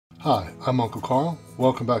Hi, I'm Uncle Karl.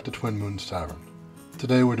 Welcome back to Twin Moons Tavern.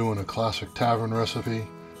 Today we're doing a classic tavern recipe,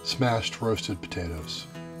 smashed roasted potatoes.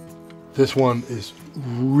 This one is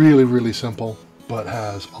really simple, but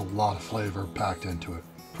has a lot of flavor packed into it.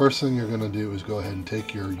 First thing you're going to do is go ahead and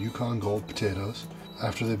take your Yukon Gold potatoes.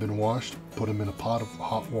 After they've been washed, put them in a pot of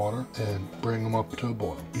hot water and bring them up to a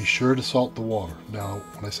boil. Be sure to salt the water. Now,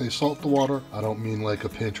 when I say salt the water, I don't mean like a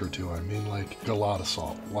pinch or two. I mean like a lot of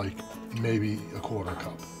salt, like maybe a quarter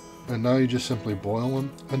cup. And now you just simply boil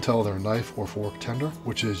them until they're knife or fork tender,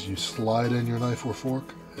 which is you slide in your knife or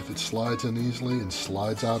fork. If it slides in easily and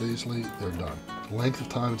slides out easily, they're done. The length of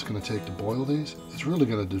time it's going to take to boil these is really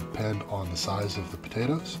going to depend on the size of the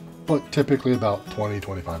potatoes, but typically about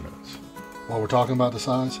 20-25 minutes. While we're talking about the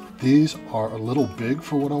size, these are a little big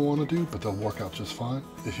for what I want to do, but they'll work out just fine.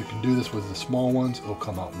 If you can do this with the small ones, it'll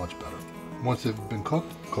come out much better. Once they've been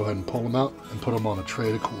cooked, go ahead and pull them out and put them on a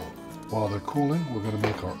tray to cool. While they're cooling, we're going to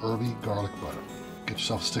make our herby garlic butter. Get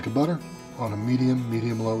yourself a stick of butter on a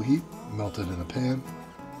medium-low heat, melt it in a pan,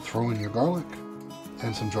 throw in your garlic,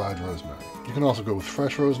 and some dried rosemary. You can also go with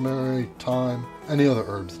fresh rosemary, thyme, any other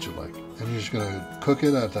herbs that you like. And you're just going to cook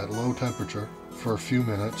it at that low temperature for a few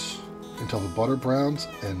minutes until the butter browns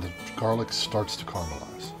and the garlic starts to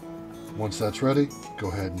caramelize. Once that's ready, go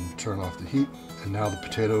ahead and turn off the heat, and now the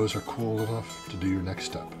potatoes are cool enough to do your next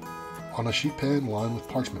step. On a sheet pan lined with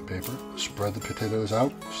parchment paper, spread the potatoes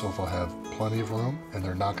out so they'll have plenty of room and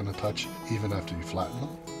they're not going to touch even after you flatten them.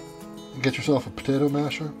 And get yourself a potato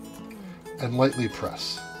masher and lightly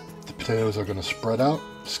press. The potatoes are going to spread out,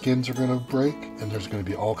 skins are going to break, and there's going to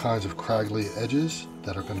be all kinds of craggly edges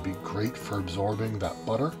that are going to be great for absorbing that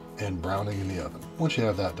butter and browning in the oven. Once you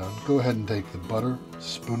have that done, go ahead and take the butter,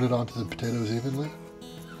 spoon it onto the potatoes evenly,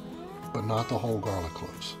 but not the whole garlic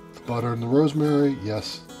cloves. The butter and the rosemary,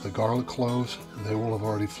 yes, the garlic cloves, they will have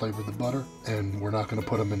already flavored the butter, and we're not going to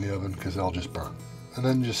put them in the oven because they'll just burn. And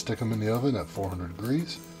then just stick them in the oven at 400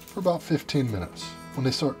 degrees for about 15 minutes. When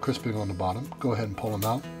they start crisping on the bottom, go ahead and pull them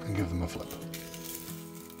out and give them a flip.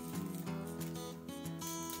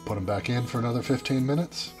 Put them back in for another 15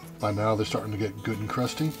 minutes. By now they're starting to get good and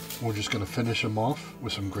crusty. We're just going to finish them off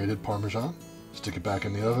with some grated Parmesan. Stick it back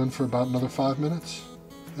in the oven for about another 5 minutes,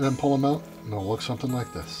 and then pull them out, and they'll look something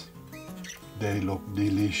like this. They look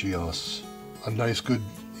delicious. A nice good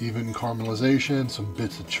even caramelization, some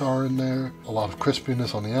bits of char in there, a lot of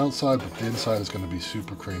crispiness on the outside, but the inside is going to be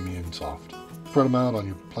super creamy and soft. Spread them out on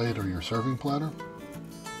your plate or your serving platter.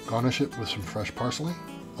 Garnish it with some fresh parsley,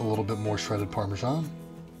 a little bit more shredded Parmesan,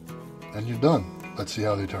 and you're done. Let's see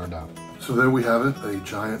how they turned out. So there we have it, a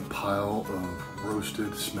giant pile of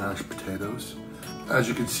roasted smashed potatoes. As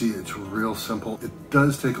you can see, it's real simple. It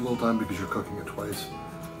does take a little time because you're cooking it twice.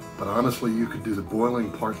 But honestly, you could do the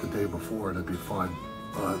boiling part the day before and it'd be fine.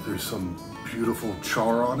 There's some beautiful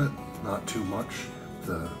char on it, not too much.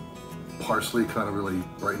 The parsley kind of really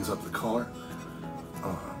brightens up the color.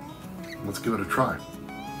 Let's give it a try.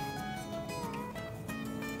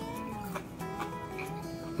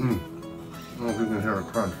 I don't know if you can hear a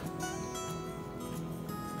crunch.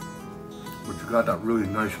 But you got that really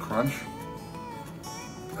nice crunch.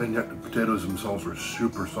 And yet the potatoes themselves are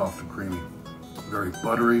super soft and creamy. Very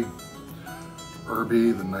buttery,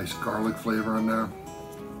 herby, the nice garlic flavor in there.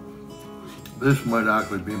 This might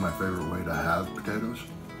actually be my favorite way to have potatoes.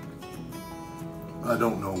 I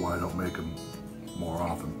don't know why I don't make them more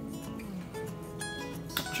often.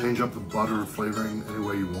 Change up the butter flavoring any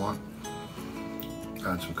way you want.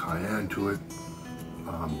 Add some cayenne to it,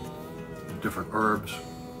 different herbs.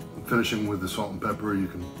 Finishing with the salt and pepper, you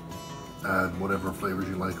can add whatever flavors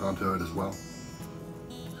you like onto it as well.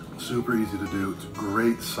 Super easy to do. It's a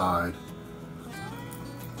great side.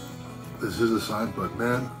 This is a side, but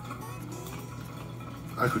man,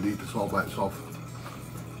 I could eat this all by itself.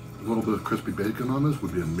 A little bit of crispy bacon on this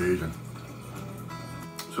would be amazing.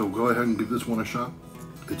 So go ahead and give this one a shot.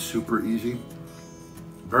 It's super easy,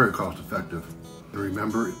 very cost effective. And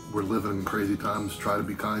remember, we're living in crazy times. Try to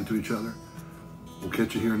be kind to each other. We'll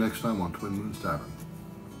catch you here next time on Twin Moons Tavern.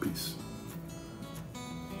 Peace.